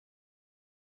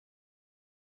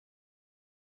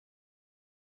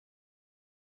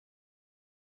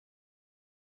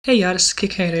Hey y'all, this is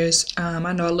Hairdress.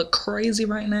 I know I look crazy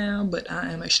right now, but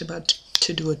I am actually about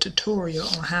to do a tutorial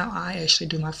on how I actually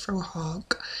do my fro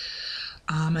hawk.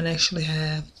 And actually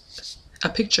have a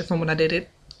picture from when I did it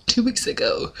 2 weeks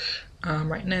ago.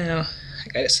 Right now, I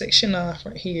got a section off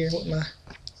right here with my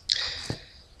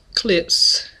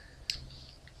clips.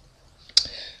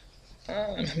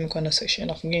 I'm going to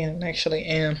section off again, and actually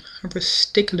am a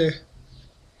particular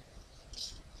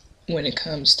when it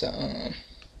comes to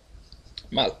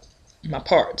my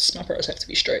parts. My parts have to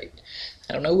be straight.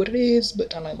 I don't know what it is,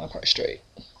 but I like my parts straight.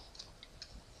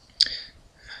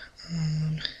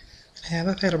 I have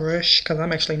a paddle brush because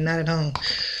I'm actually not at home,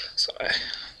 so I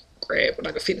grab what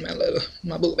I can fit in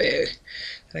my book bag.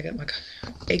 And I got my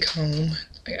a comb.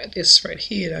 I got this right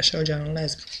here that I showed y'all in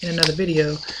another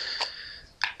video.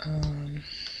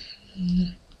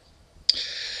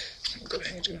 Go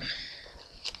ahead and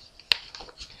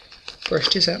brush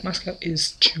this out. My scalp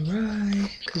is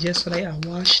dry because yesterday I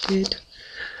washed it,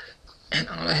 and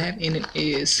all I have in it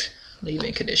is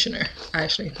leave-in conditioner. I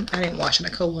didn't wash it. I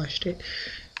co-washed it,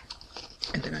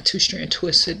 and then I two-strand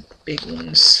twisted big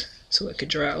ones so it could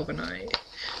dry overnight.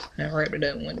 And I wrapped it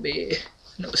up and went to bed.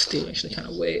 And it was still actually kind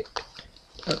of wet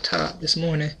up top this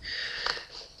morning.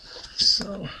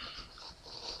 So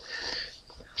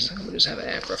I'm gonna just have an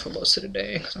afro for most of the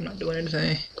day because I'm not doing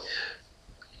anything.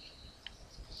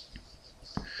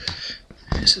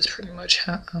 This is pretty much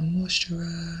how I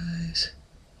moisturize.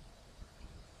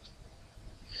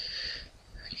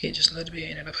 I get just a little bit,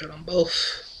 and then I put it on both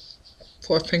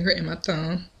forefinger and my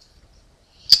thumb.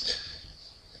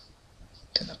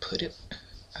 Then I put it,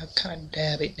 I kind of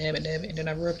dab it, and then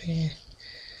I rub it in.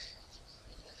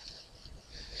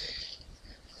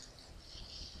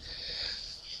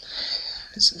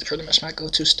 This is pretty much my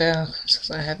go-to style since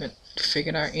I haven't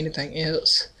figured out anything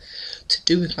else to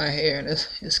do with my hair, and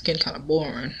it's getting kind of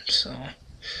boring. So,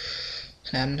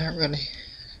 and I'm not really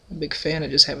a big fan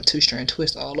of just having two-strand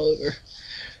twist all over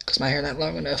because my hair not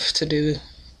long enough to do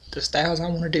the styles I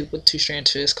want to do with two-strand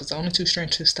twist. Because the only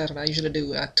two-strand twist style that I usually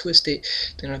do, I twist it,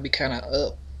 then it'll be kind of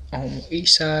up on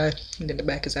each side, and then the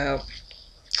back is out.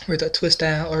 Or either twist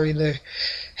down or either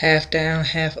half down,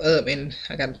 half up, and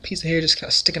I got a piece of hair just kind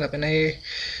of sticking up in the air.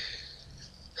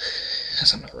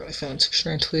 So I'm not really feeling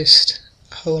two-strand twist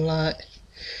a whole lot.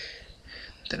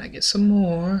 Then I get some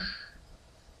more.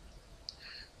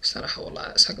 It's not a whole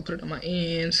lot, so I can put it on my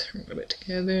ends, rub it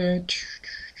together.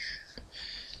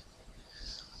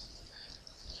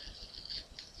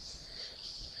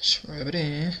 Just rub it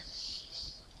in.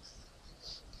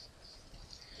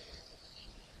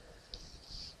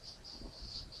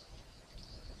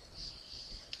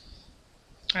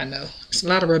 I know, it's a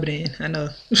lot of rubbing in, I know.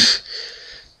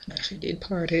 I actually did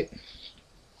part it.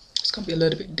 It's gonna be a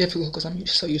little bit difficult because I'm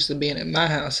so used to being at my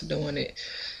house doing it.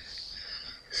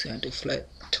 See, I do flat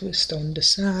twist on the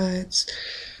sides.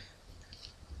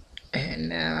 And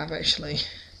now I've actually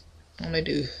only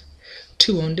do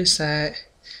 2 on this side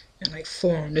and like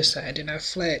 4 on this side. Then I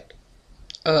flat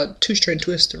two-strand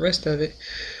twist the rest of it.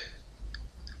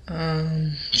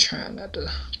 Trying not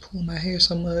to pull my hair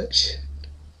so much.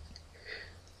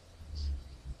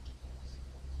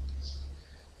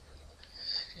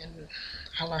 And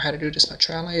I learned how to do this by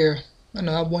trial and error. I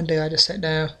know one day I just sat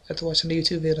down after watching the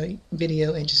YouTube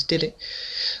video and just did it.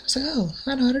 I was like, oh,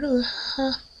 I know how to do it.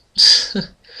 Huh?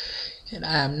 And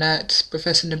I am not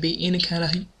professing to be any kind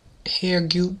of hair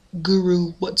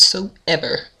guru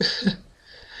whatsoever.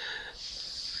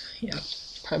 Yeah,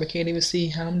 probably can't even see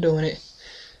how I'm doing it.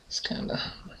 It's kind of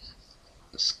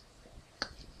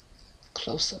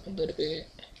close up a little bit.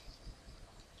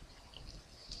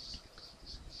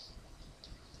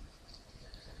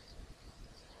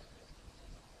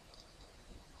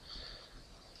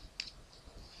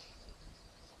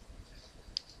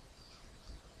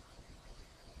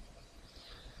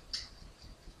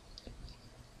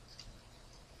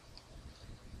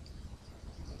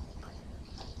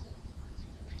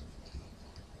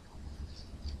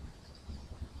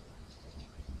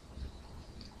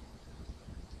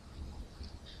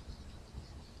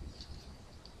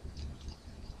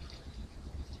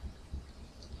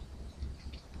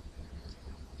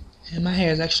 And my hair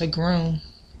has actually grown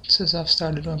since I've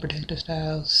started doing protective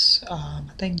styles. I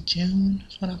think June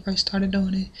is when I first started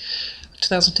doing it,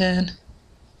 2010.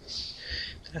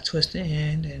 Then I twist the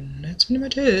end, and that's pretty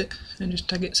much it. And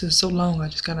just I get since so long, I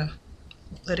just kind of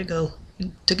let it go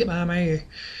and took it behind my ear.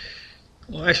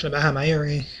 Well, actually behind my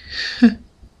earring.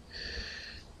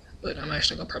 But I'm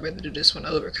actually gonna probably do this one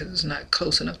over because it's not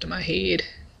close enough to my head.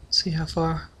 See how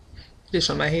far it is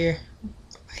from my hair,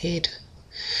 my head.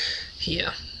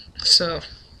 Yeah. So,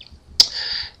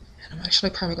 and I'm actually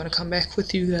probably going to come back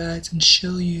with you guys and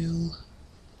show you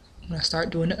when I start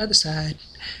doing the other side.